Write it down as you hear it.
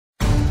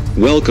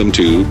Welcome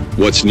to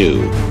What's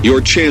New, your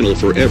channel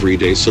for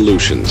everyday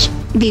solutions.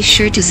 Be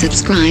sure to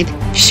subscribe,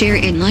 share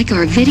and like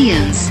our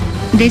videos.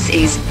 This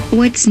is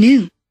What's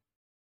New.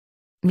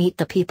 Meet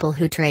the people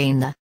who train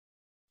the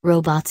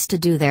robots to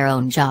do their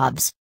own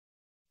jobs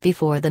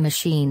before the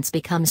machines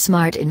become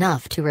smart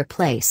enough to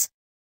replace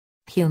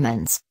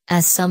humans,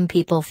 as some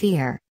people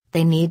fear.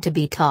 They need to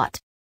be taught.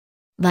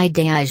 By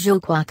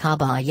DAISUKE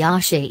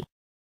Wakabayashi.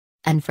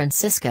 And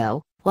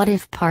Francisco, what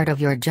if part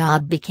of your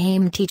job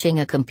became teaching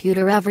a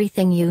computer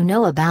everything you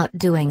know about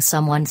doing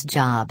someone's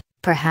job,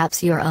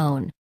 perhaps your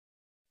own?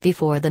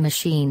 Before the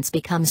machines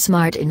become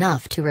smart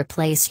enough to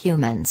replace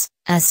humans,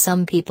 as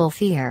some people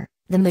fear,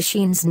 the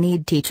machines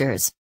need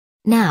teachers.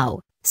 Now,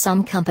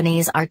 some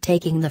companies are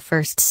taking the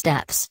first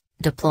steps,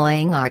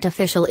 deploying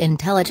artificial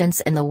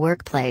intelligence in the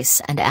workplace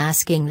and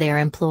asking their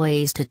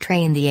employees to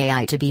train the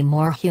AI to be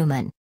more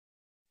human.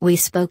 We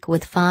spoke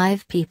with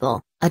 5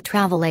 people: a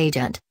travel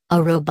agent,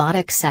 a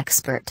robotics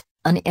expert,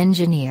 an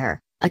engineer,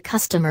 a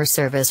customer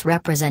service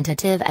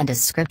representative and a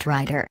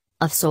scriptwriter,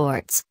 of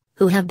sorts,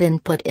 who have been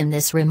put in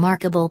this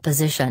remarkable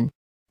position.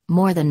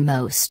 More than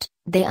most,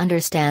 they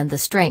understand the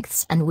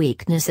strengths and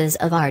weaknesses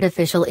of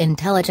artificial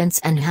intelligence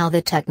and how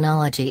the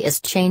technology is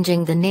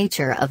changing the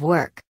nature of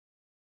work.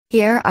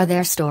 Here are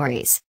their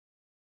stories.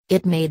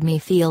 It made me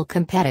feel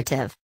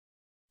competitive.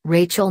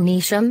 Rachel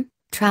Neesham,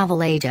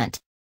 travel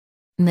agent.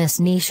 Miss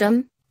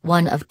Neesham,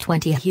 one of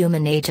 20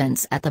 human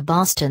agents at the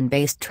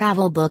Boston-based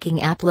travel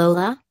booking app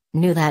Lola,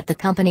 knew that the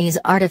company's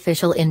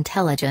artificial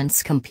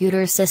intelligence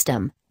computer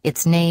system,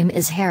 its name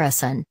is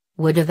Harrison,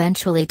 would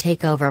eventually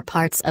take over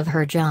parts of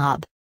her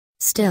job.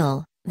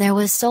 Still, there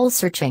was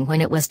soul-searching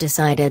when it was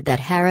decided that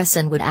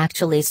Harrison would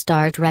actually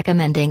start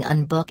recommending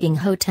and booking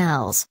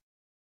hotels.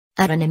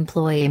 At an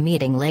employee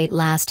meeting late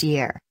last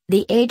year,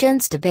 the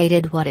agents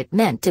debated what it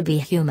meant to be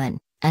human,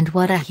 and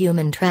what a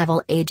human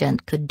travel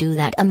agent could do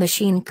that a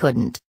machine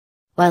couldn't.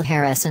 While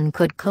Harrison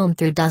could comb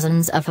through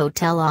dozens of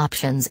hotel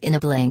options in a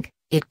blink,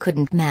 it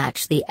couldn't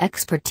match the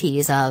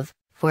expertise of,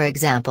 for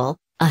example,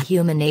 a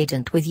human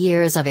agent with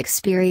years of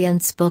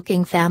experience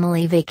booking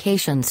family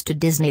vacations to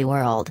Disney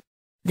World.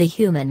 The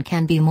human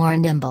can be more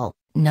nimble,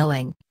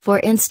 knowing, for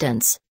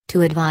instance,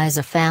 to advise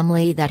a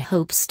family that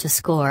hopes to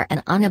score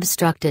an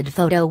unobstructed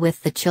photo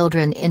with the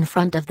children in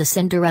front of the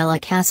Cinderella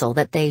castle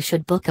that they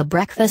should book a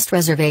breakfast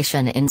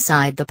reservation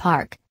inside the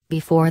park,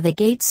 before the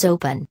gates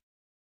open.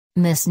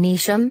 Miss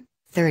Neesham,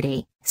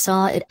 30,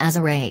 saw it as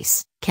a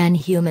race. Can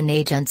human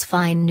agents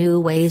find new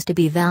ways to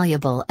be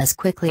valuable as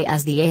quickly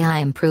as the AI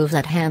improves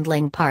at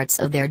handling parts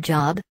of their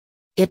job?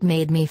 It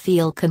made me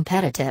feel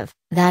competitive,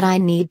 that I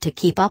need to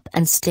keep up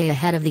and stay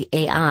ahead of the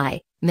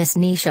AI, Miss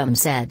Neesham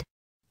said.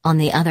 On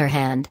the other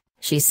hand,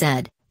 she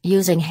said,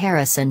 using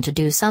Harrison to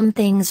do some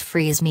things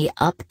frees me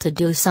up to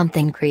do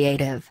something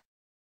creative.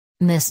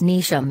 Miss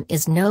Neesham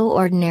is no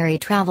ordinary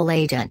travel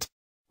agent.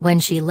 When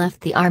she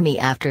left the army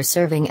after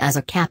serving as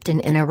a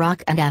captain in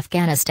Iraq and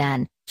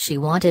Afghanistan, she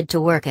wanted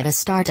to work at a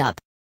startup.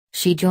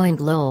 She joined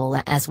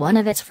Lola as one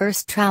of its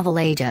first travel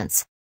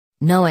agents.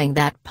 Knowing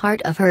that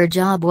part of her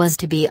job was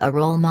to be a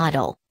role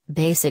model,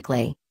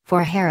 basically,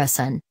 for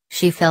Harrison,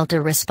 she felt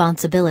a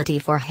responsibility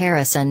for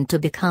Harrison to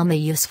become a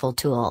useful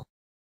tool.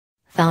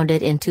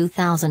 Founded in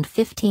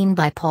 2015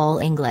 by Paul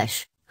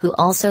English, who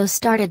also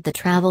started the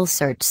travel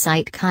search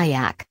site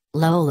Kayak,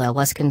 Lola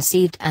was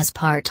conceived as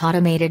part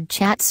automated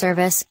chat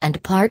service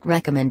and part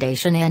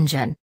recommendation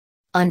engine.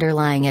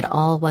 Underlying it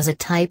all was a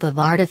type of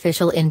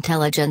artificial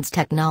intelligence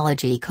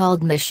technology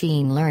called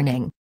machine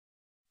learning.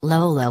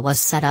 Lola was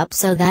set up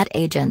so that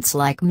agents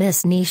like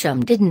Miss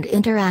Neesham didn't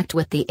interact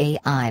with the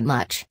AI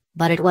much,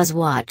 but it was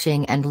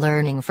watching and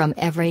learning from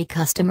every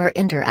customer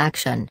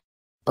interaction.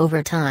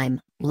 Over time,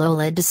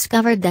 Lola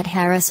discovered that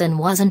Harrison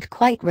wasn't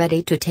quite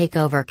ready to take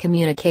over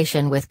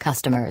communication with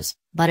customers,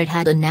 but it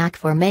had a knack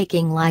for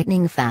making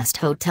lightning-fast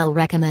hotel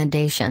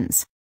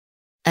recommendations.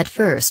 At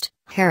first,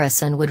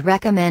 Harrison would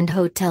recommend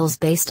hotels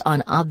based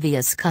on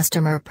obvious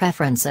customer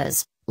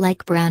preferences,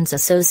 like brands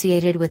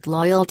associated with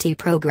loyalty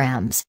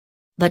programs.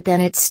 But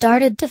then it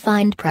started to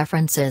find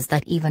preferences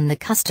that even the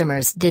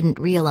customers didn't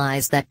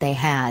realize that they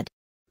had.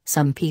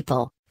 Some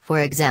people, for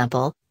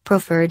example,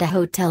 preferred a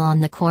hotel on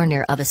the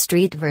corner of a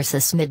street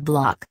versus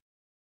mid-block.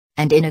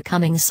 And in a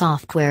coming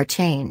software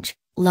change,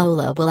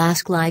 Lola will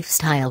ask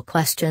lifestyle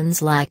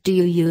questions like, "Do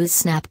you use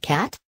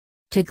Snapchat?"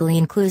 to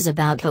glean clues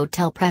about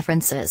hotel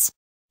preferences.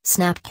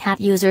 Snapchat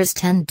users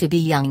tend to be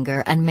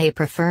younger and may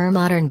prefer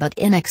modern but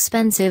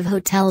inexpensive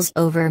hotels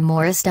over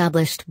more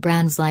established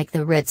brands like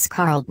the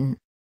Ritz-Carlton.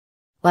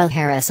 While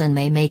Harrison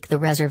may make the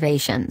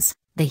reservations,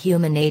 the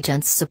human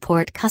agents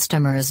support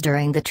customers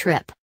during the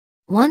trip.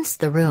 Once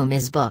the room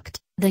is booked,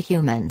 the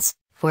humans,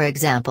 for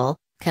example,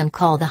 can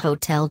call the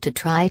hotel to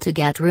try to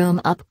get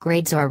room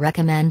upgrades or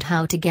recommend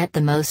how to get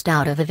the most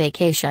out of a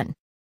vacation.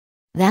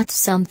 That's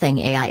something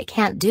AI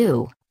can't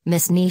do,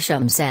 Miss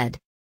Neesham said.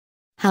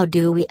 How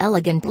do we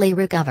elegantly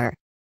recover?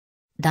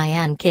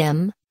 Diane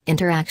Kim,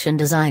 interaction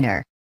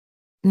designer.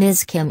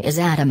 Ms. Kim is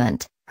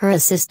adamant, her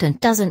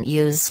assistant doesn't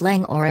use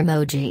slang or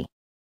emoji.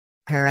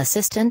 Her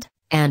assistant,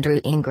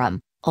 Andrew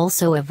Ingram,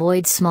 also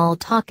avoids small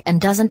talk and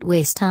doesn't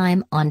waste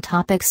time on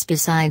topics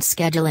besides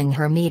scheduling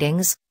her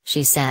meetings,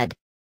 she said.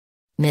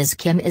 Ms.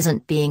 Kim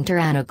isn't being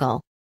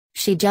tyrannical.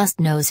 She just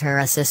knows her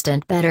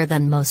assistant better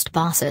than most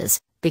bosses,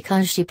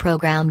 because she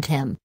programmed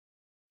him.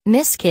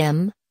 Ms.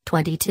 Kim,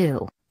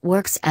 22,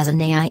 works as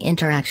an AI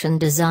interaction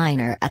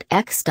designer at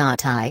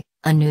X.I,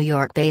 a New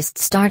York-based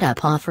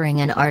startup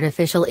offering an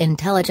artificial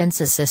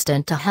intelligence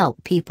assistant to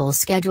help people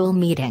schedule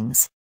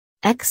meetings.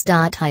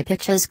 X.I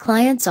pitches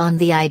clients on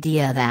the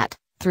idea that,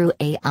 through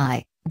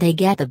AI, they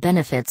get the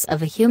benefits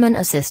of a human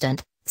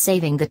assistant,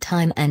 saving the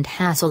time and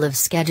hassle of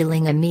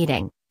scheduling a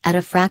meeting, at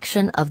a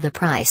fraction of the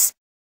price.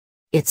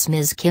 It's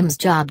Ms. Kim's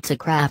job to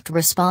craft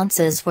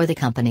responses for the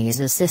company's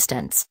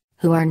assistants,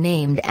 who are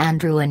named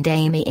Andrew and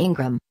Amy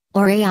Ingram,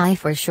 or AI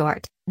for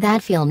short,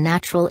 that feel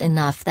natural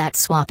enough that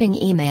swapping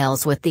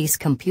emails with these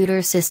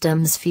computer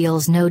systems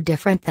feels no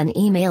different than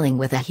emailing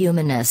with a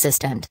human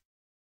assistant.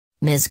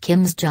 Ms.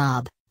 Kim's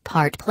job,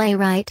 part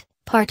playwright,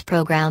 part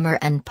programmer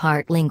and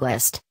part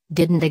linguist,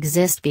 didn't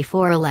exist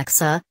before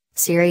Alexa,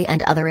 Siri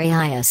and other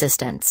AI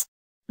assistants.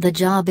 The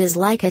job is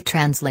like a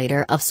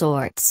translator of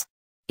sorts.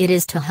 It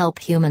is to help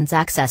humans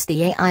access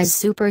the AI's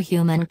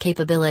superhuman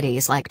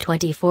capabilities like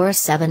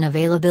 24/7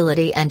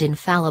 availability and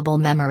infallible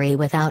memory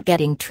without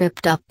getting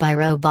tripped up by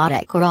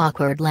robotic or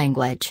awkward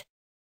language.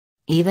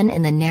 Even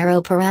in the narrow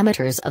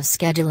parameters of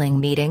scheduling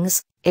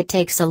meetings, it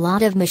takes a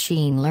lot of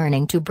machine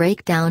learning to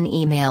break down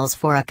emails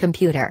for a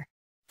computer.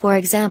 For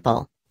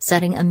example,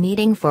 setting a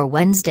meeting for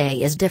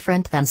Wednesday is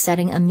different than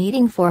setting a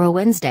meeting for a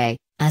Wednesday,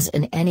 as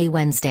in any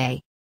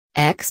Wednesday.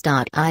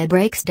 X.I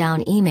breaks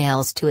down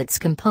emails to its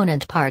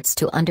component parts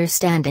to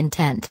understand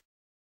intent.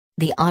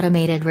 The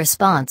automated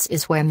response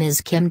is where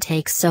Ms. Kim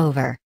takes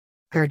over.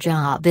 Her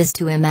job is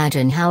to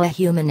imagine how a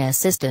human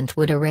assistant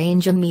would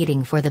arrange a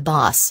meeting for the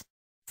boss.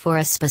 For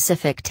a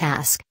specific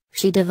task,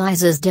 she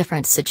devises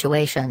different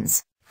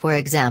situations. For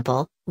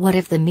example, what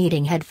if the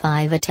meeting had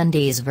 5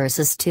 attendees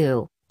versus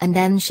 2, and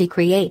then she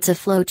creates a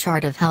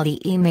flowchart of how the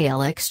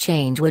email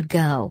exchange would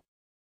go.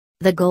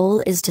 The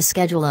goal is to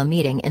schedule a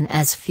meeting in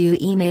as few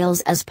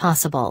emails as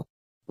possible.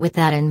 With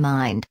that in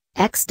mind,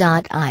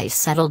 X.I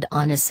settled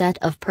on a set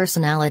of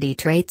personality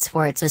traits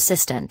for its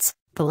assistants: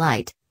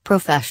 polite,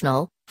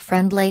 professional,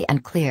 friendly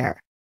and clear.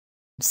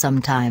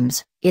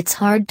 Sometimes, it's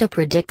hard to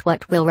predict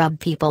what will rub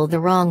people the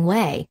wrong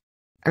way.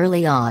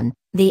 Early on,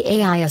 the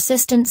AI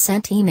assistant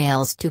sent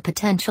emails to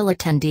potential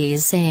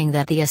attendees saying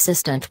that the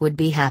assistant would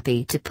be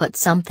happy to put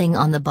something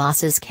on the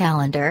boss's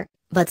calendar,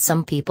 but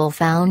some people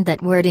found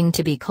that wording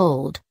to be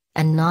cold,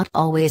 and not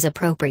always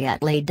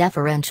appropriately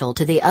deferential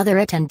to the other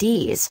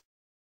attendees.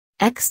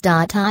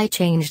 X.I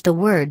changed the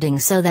wording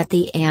so that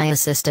the AI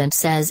assistant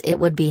says it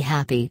would be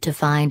happy to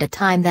find a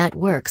time that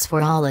works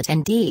for all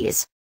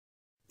attendees.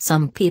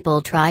 Some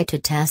people try to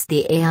test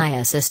the AI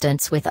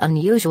assistants with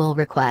unusual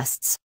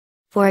requests.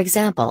 For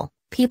example,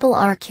 people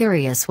are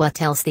curious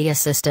what else the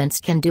assistants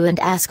can do and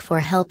ask for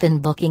help in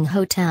booking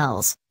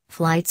hotels,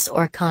 flights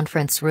or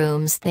conference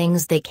rooms,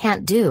 things they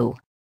can't do.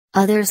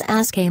 Others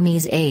ask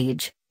Amy's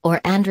age, or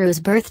Andrew's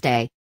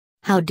birthday.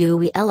 How do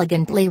we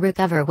elegantly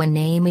recover when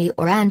Amy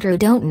or Andrew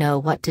don't know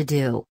what to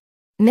do?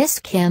 Miss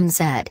Kim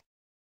said.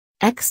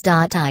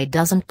 X.I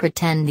doesn't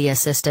pretend the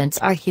assistants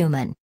are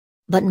human.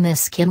 But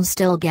Miss Kim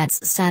still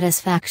gets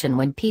satisfaction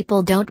when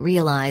people don't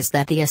realize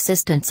that the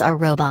assistants are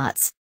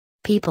robots.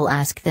 People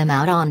ask them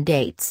out on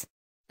dates.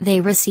 They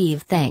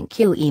receive thank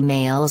you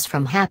emails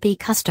from happy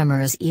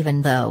customers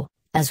even though,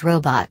 as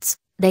robots,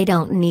 they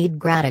don't need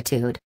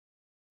gratitude.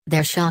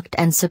 They're shocked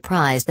and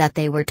surprised that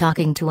they were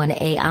talking to an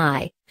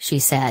AI, she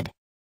said.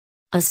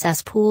 A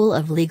cesspool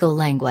of legal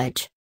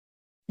language.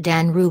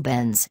 Dan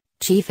Rubens,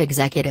 Chief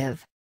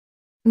Executive.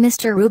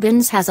 Mr.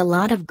 Rubens has a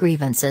lot of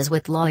grievances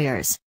with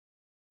lawyers.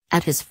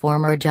 At his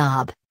former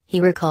job, he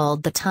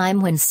recalled the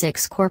time when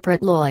 6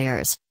 corporate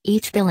lawyers,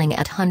 each billing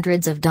at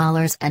hundreds of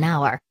dollars an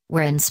hour,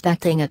 were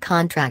inspecting a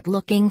contract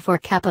looking for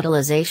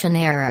capitalization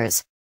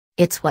errors.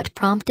 It's what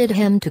prompted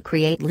him to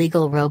create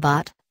Legal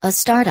Robot, a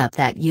startup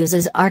that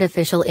uses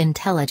artificial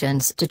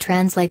intelligence to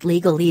translate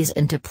legalese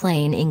into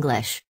plain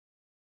English.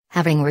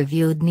 Having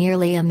reviewed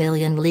nearly 1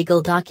 million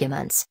legal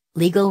documents,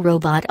 Legal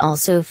Robot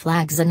also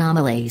flags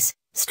anomalies,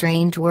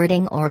 strange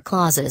wording or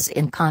clauses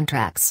in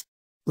contracts.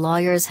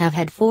 Lawyers have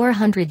had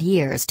 400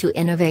 years to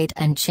innovate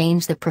and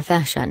change the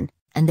profession,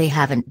 and they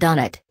haven't done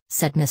it,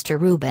 said Mr.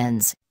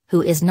 Rubens,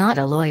 who is not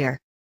a lawyer.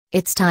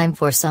 It's time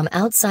for some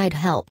outside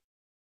help.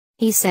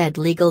 He said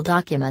legal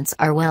documents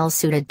are well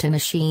suited to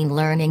machine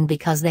learning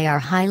because they are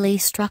highly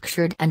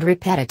structured and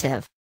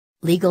repetitive.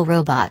 Legal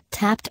Robot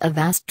tapped a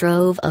vast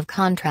trove of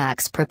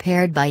contracts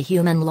prepared by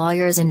human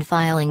lawyers in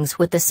filings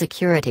with the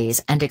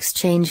Securities and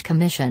Exchange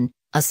Commission,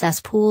 a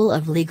cesspool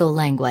of legal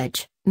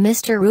language,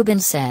 Mr.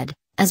 Rubens said,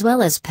 as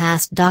well as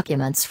past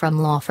documents from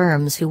law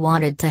firms who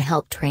wanted to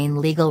help train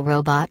Legal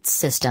Robot's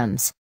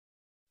systems.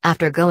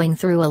 After going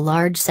through a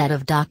large set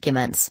of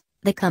documents,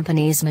 the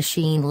company's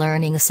machine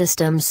learning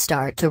systems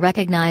start to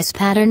recognize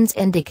patterns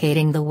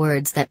indicating the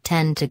words that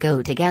tend to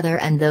go together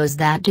and those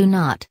that do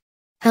not.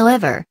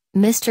 However,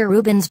 Mr.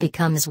 Rubens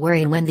becomes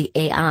worried when the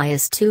AI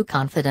is too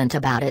confident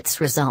about its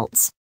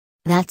results.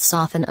 That's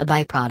often a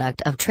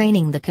byproduct of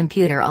training the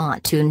computer on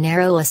too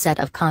narrow a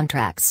set of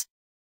contracts.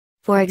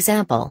 For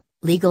example,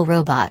 Legal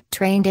Robot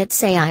trained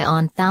its AI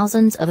on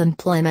thousands of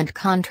employment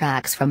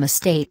contracts from a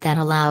state that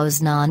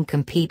allows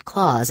non-compete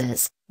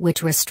clauses,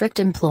 which restrict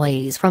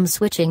employees from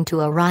switching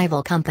to a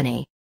rival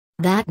company.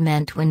 That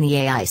meant when the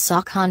AI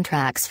saw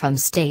contracts from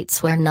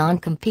states where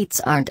non-competes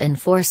aren't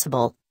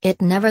enforceable,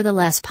 it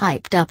nevertheless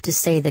piped up to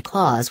say the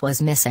clause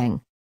was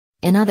missing.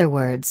 In other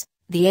words,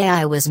 the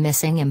AI was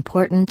missing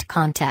important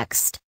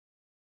context.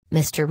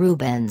 Mr.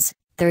 Rubens,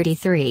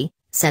 33,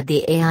 said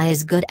the AI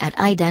is good at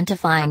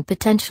identifying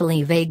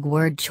potentially vague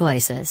word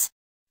choices.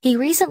 He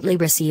recently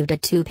received a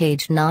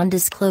 2-page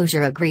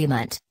non-disclosure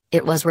agreement.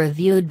 It was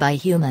reviewed by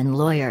human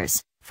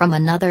lawyers, from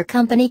another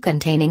company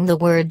containing the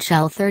word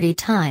shall 30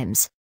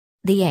 times.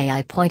 The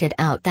AI pointed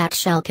out that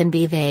shall can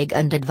be vague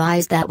and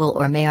advised that will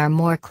or may are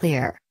more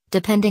clear,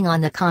 depending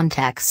on the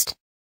context.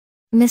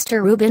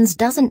 Mr. Rubens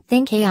doesn't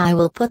think AI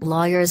will put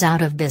lawyers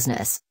out of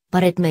business,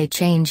 but it may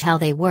change how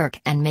they work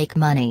and make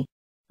money.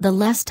 The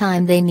less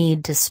time they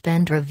need to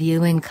spend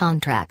reviewing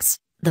contracts,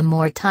 the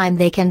more time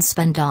they can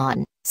spend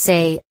on,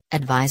 say,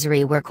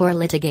 advisory work or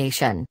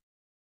litigation.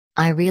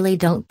 I really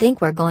don't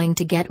think we're going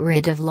to get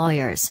rid of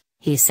lawyers,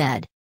 he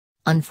said.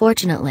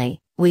 Unfortunately,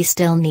 we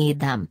still need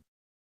them.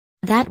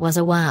 That was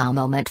a wow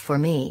moment for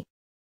me.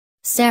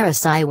 Sarah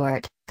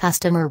Seiwert,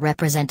 customer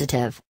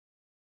representative.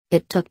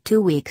 It took 2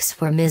 weeks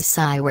for Ms.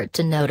 Seiwert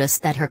to notice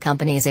that her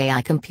company's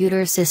AI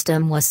computer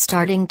system was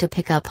starting to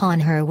pick up on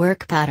her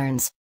work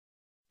patterns.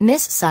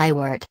 Ms.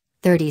 Seiwert,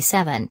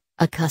 37,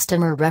 a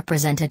customer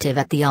representative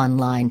at the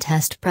online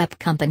test prep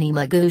company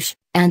Magoosh,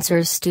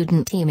 answers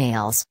student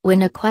emails.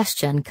 When a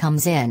question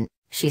comes in,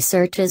 she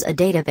searches a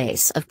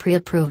database of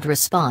pre-approved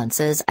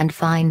responses and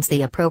finds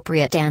the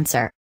appropriate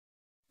answer.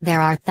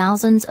 There are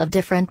thousands of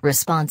different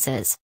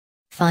responses.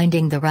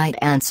 Finding the right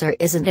answer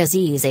isn't as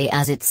easy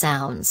as it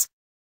sounds.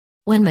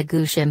 When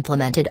Magoosh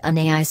implemented an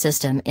AI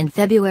system in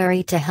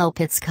February to help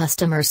its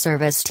customer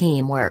service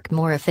team work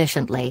more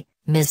efficiently,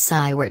 Ms.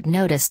 Seiwert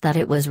noticed that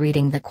it was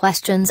reading the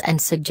questions and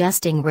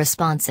suggesting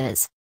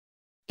responses.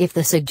 If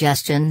the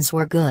suggestions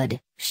were good,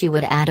 she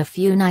would add a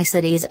few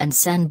niceties and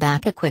send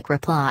back a quick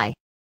reply.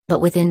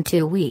 But within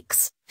 2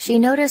 weeks, she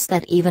noticed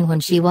that even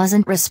when she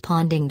wasn't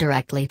responding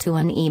directly to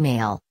an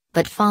email,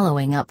 but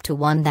following up to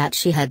one that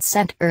she had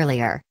sent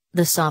earlier,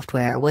 the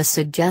software was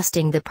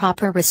suggesting the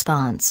proper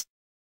response.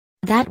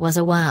 That was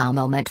a wow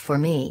moment for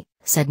me,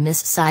 said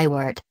Ms.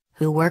 Seiwert,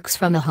 who works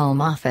from a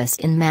home office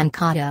in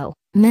Mankato,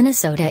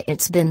 Minnesota.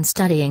 It's been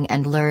studying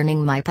and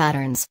learning my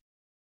patterns.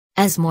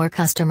 As more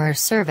customer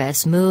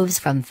service moves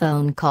from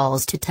phone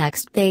calls to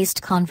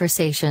text-based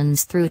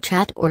conversations through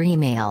chat or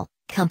email,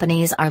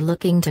 companies are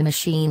looking to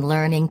machine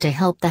learning to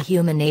help the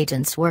human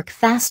agents work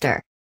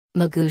faster.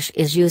 Magoosh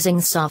is using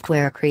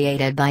software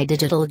created by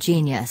Digital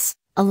Genius,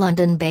 a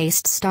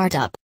London-based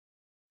startup.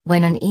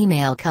 When an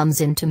email comes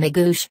into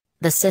Magoosh,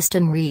 the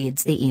system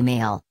reads the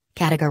email,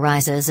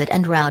 categorizes it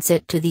and routes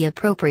it to the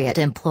appropriate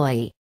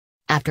employee.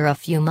 After a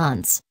few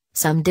months,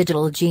 some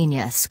Digital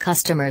Genius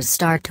customers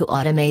start to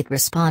automate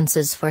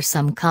responses for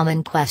some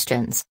common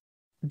questions.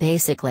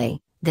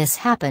 Basically, this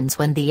happens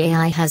when the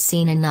AI has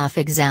seen enough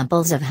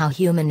examples of how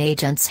human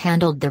agents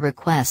handled the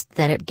request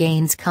that it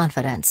gains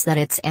confidence that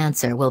its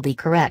answer will be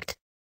correct.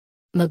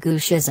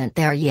 Magoosh isn't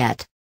there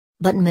yet.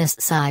 But Ms.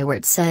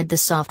 Seiwert said the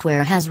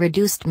software has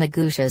reduced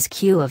Magoosh's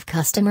queue of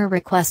customer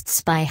requests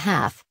by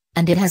half,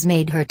 and it has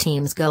made her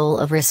team's goal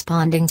of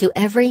responding to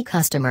every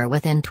customer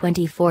within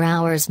 24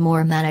 hours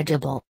more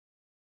manageable.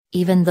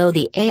 Even though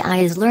the AI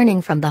is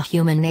learning from the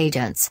human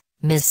agents,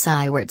 Ms.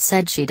 Seiwert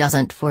said she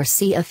doesn't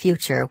foresee a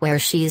future where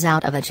she's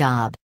out of a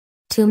job.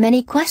 Too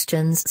many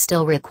questions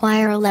still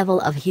require a level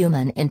of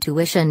human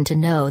intuition to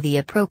know the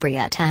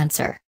appropriate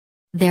answer.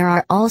 There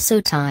are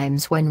also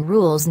times when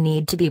rules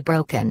need to be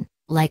broken,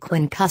 like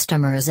when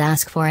customers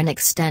ask for an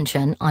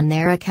extension on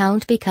their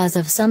account because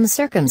of some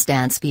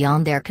circumstance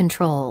beyond their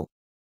control.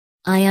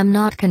 I am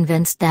not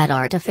convinced that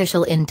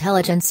artificial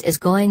intelligence is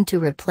going to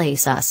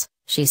replace us,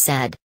 she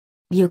said.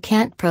 You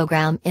can't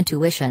program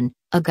intuition,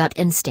 a gut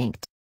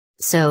instinct.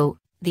 So,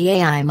 the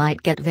AI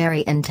might get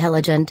very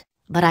intelligent,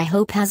 but I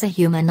hope as a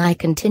human I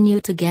continue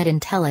to get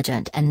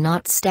intelligent and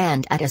not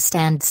stand at a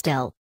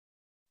standstill.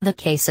 The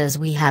cases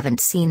we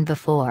haven't seen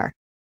before.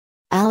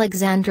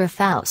 Alexandra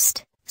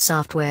Faust,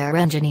 software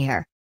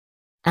engineer.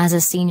 As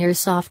a senior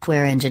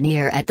software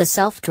engineer at the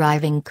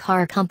self-driving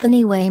car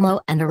company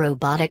Waymo and a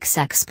robotics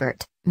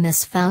expert,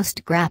 Ms.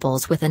 Faust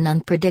grapples with an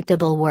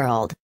unpredictable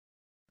world.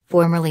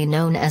 Formerly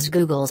known as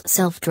Google's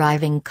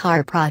self-driving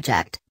car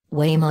project,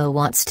 Waymo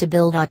wants to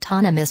build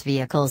autonomous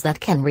vehicles that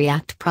can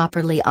react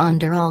properly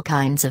under all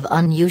kinds of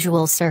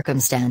unusual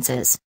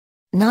circumstances.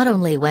 Not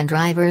only when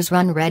drivers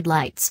run red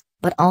lights,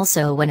 but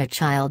also when a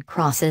child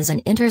crosses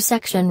an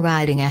intersection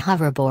riding a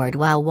hoverboard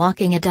while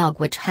walking a dog,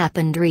 which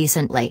happened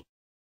recently.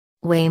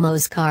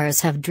 Waymo's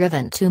cars have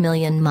driven 2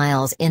 million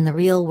miles in the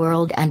real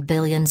world and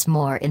billions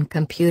more in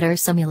computer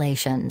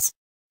simulations.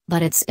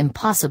 But it's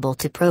impossible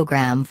to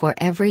program for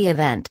every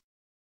event.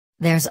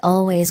 There's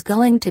always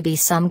going to be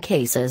some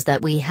cases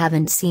that we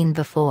haven't seen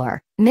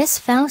before, Miss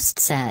Faust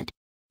said.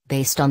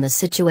 Based on the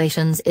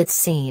situations it's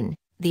seen,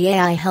 the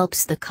AI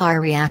helps the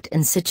car react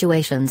in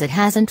situations it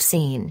hasn't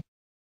seen.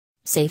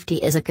 Safety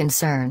is a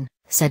concern,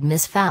 said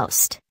Miss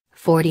Faust,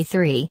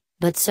 43,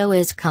 but so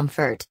is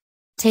comfort.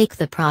 Take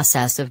the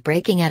process of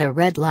braking at a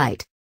red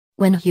light.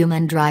 When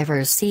human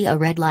drivers see a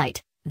red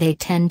light, they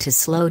tend to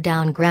slow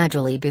down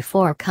gradually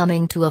before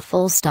coming to a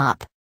full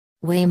stop.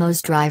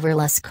 Waymo's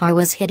driverless car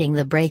was hitting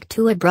the brake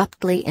too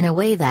abruptly in a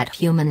way that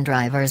human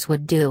drivers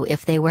would do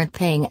if they weren't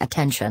paying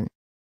attention.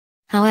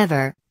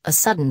 However, a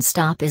sudden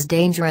stop is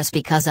dangerous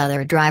because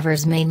other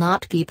drivers may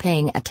not be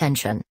paying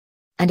attention.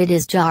 And it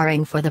is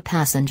jarring for the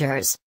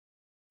passengers.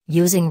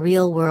 Using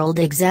real-world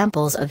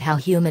examples of how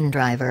human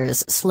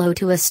drivers slow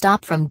to a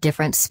stop from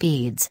different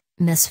speeds,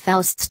 Miss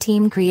Faust's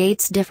team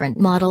creates different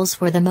models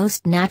for the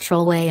most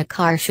natural way a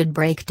car should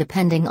brake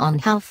depending on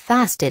how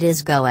fast it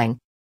is going.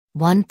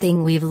 One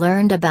thing we've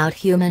learned about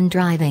human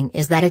driving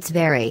is that it's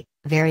very,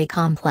 very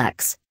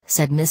complex,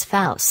 said Miss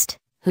Faust,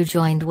 who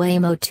joined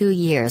Waymo 2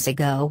 years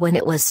ago when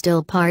it was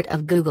still part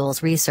of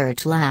Google's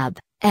Research Lab,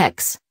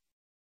 X.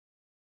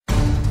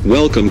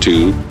 Welcome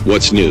to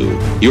What's New,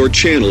 your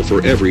channel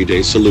for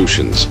everyday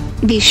solutions.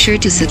 Be sure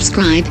to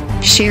subscribe,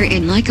 share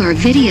and like our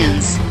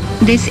videos.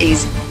 This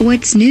is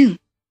What's New.